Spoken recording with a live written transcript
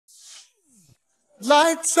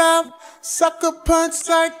Lights out, sucker punch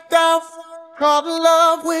psyched out. Caught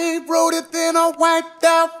love wave, rode it, then I wiped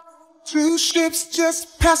out. Two ships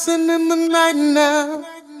just passing in the night now.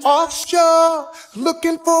 Offshore,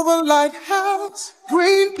 looking for a lighthouse.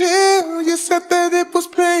 Green pill, you said that it was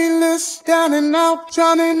painless. Down and out,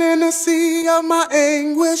 drowning in the sea of my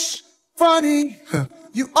anguish. Funny,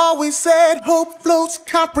 you always said hope floats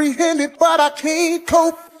comprehended, but I can't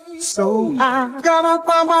cope. So I gotta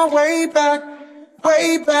find my way back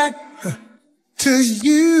to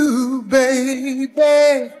you,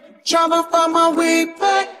 baby. Tryna find my way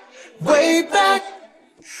back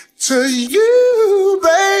to you,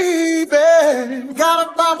 baby.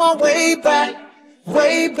 Gotta find my way back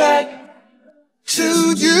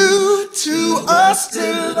to you, to us,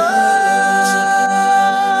 to love.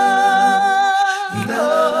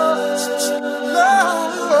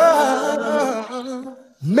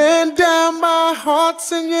 Man down, my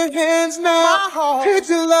heart's in your hands now. Hate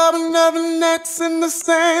your love, another next in the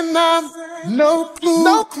sand now. No clue,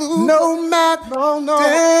 no map,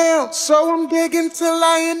 damn. So I'm digging till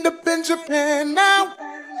I end up in Japan now.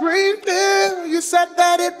 Green pill, you said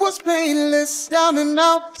that it was painless. Down and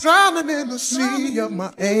out, drowning in the sea of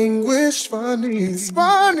my anguish. Funny, it's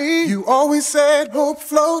funny. You always said hope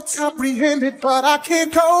floats comprehended, but I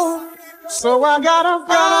can't cope. So I gotta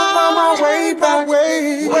find my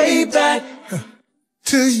way back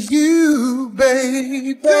to you,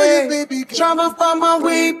 baby. Tryna find my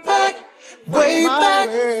way back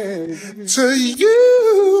to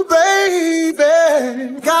you,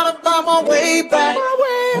 baby. Gotta find my way back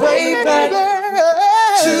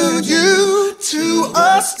to you, to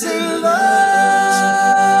us, to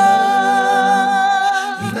love.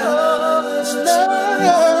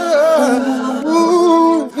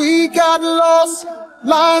 Ooh, we got lost,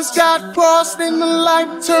 lines got crossed, and the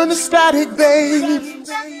light turned to static, babe.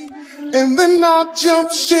 And then our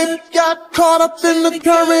jump ship got caught up in the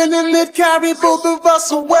current, and it carried both of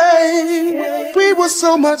us away. We were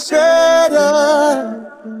so much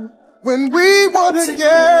better when we were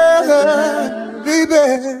together,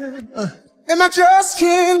 baby. And I just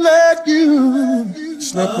can't let you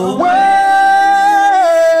slip away.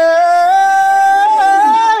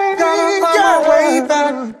 Gotta find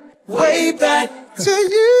my way back to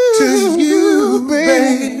you,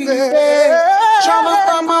 baby. Tryna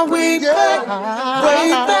find my way back,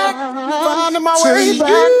 finding my way back to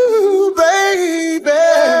you, baby.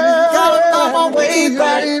 Gotta find my way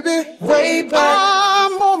back,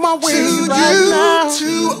 I'm on my way to you, now.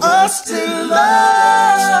 To us, to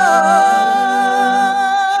love.